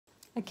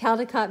A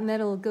Caldecott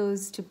Medal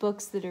goes to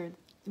books that are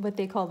what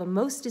they call the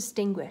most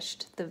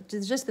distinguished,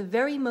 just the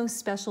very most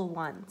special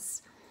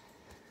ones.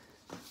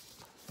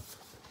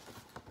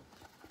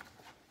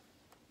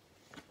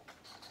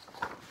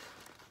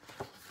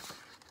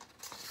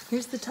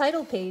 Here's the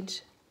title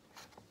page,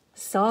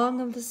 Song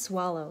of the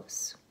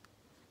Swallows.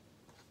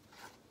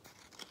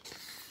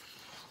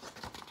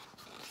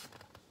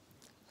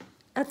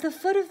 At the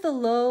foot of the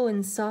low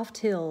and soft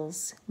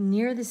hills,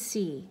 near the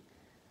sea,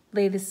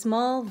 lay the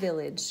small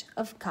village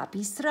of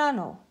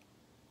Capistrano.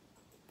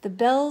 The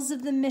bells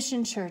of the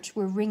mission church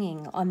were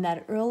ringing on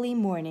that early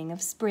morning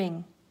of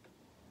spring.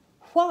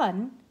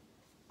 Juan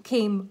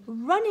came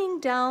running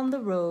down the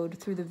road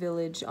through the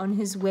village on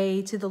his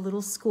way to the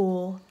little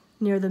school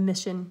near the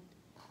mission.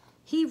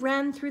 He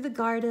ran through the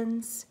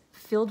gardens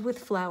filled with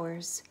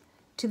flowers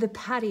to the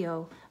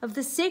patio of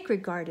the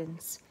sacred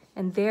gardens,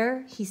 and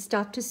there he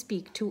stopped to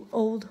speak to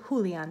old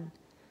Julian.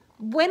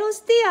 Buenos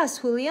dias,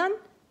 Julian.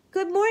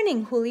 Good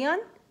morning,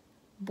 Julian.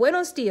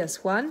 Buenos dias,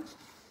 Juan.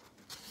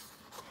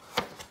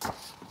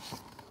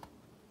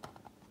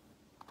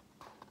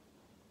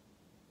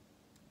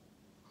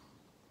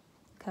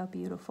 Look how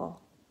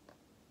beautiful.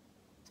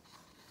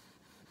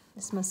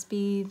 This must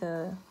be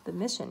the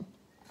mission.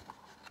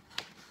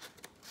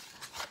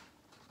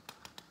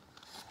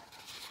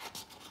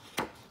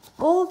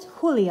 Old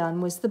Julian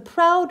was the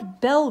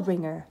proud bell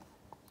ringer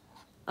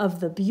of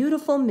the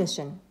beautiful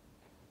mission.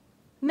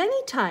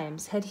 Many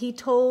times had he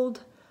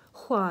told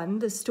Juan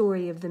the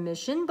story of the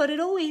mission, but it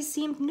always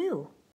seemed new.